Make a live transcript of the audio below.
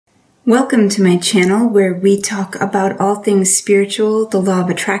Welcome to my channel where we talk about all things spiritual, the law of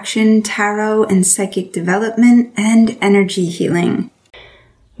attraction, tarot, and psychic development, and energy healing.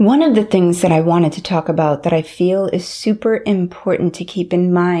 One of the things that I wanted to talk about that I feel is super important to keep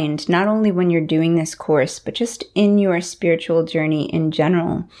in mind, not only when you're doing this course, but just in your spiritual journey in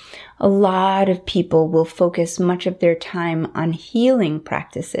general. A lot of people will focus much of their time on healing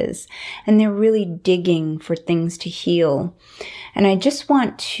practices, and they're really digging for things to heal. And I just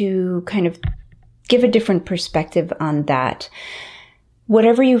want to kind of give a different perspective on that.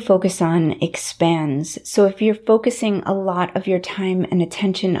 Whatever you focus on expands. So if you're focusing a lot of your time and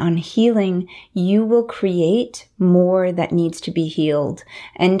attention on healing, you will create more that needs to be healed.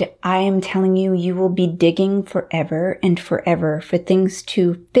 And I am telling you, you will be digging forever and forever for things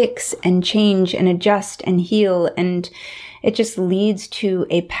to fix and change and adjust and heal. And it just leads to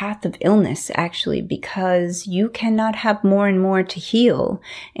a path of illness, actually, because you cannot have more and more to heal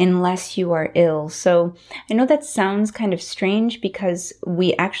unless you are ill. So I know that sounds kind of strange because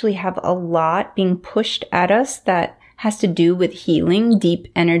we actually have a lot being pushed at us that has to do with healing, deep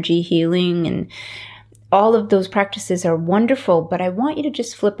energy healing, and all of those practices are wonderful, but I want you to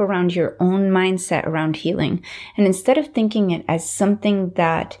just flip around your own mindset around healing. And instead of thinking it as something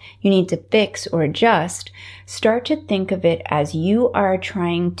that you need to fix or adjust, start to think of it as you are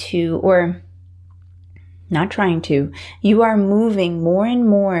trying to, or not trying to, you are moving more and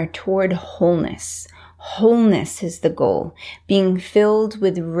more toward wholeness. Wholeness is the goal. Being filled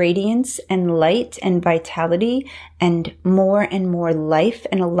with radiance and light and vitality and more life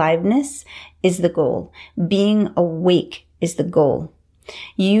and aliveness is the goal. Being awake is the goal.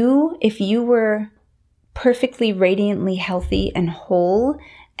 If you were perfectly radiantly healthy and whole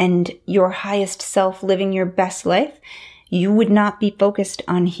and your highest self living your best life, you would not be focused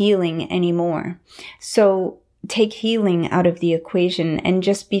on healing anymore. So take healing out of the equation and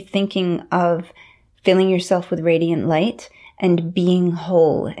just be thinking of filling yourself with radiant light and being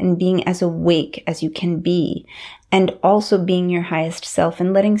whole and being as awake as you can be, and also being your highest self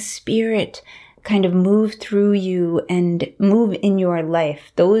and letting spirit kind of move through you and move in your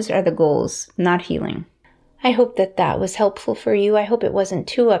life. Those are the goals, not healing. I hope that was helpful for you. I hope it wasn't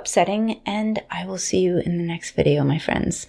too upsetting, and I will see you in the next video, my friends.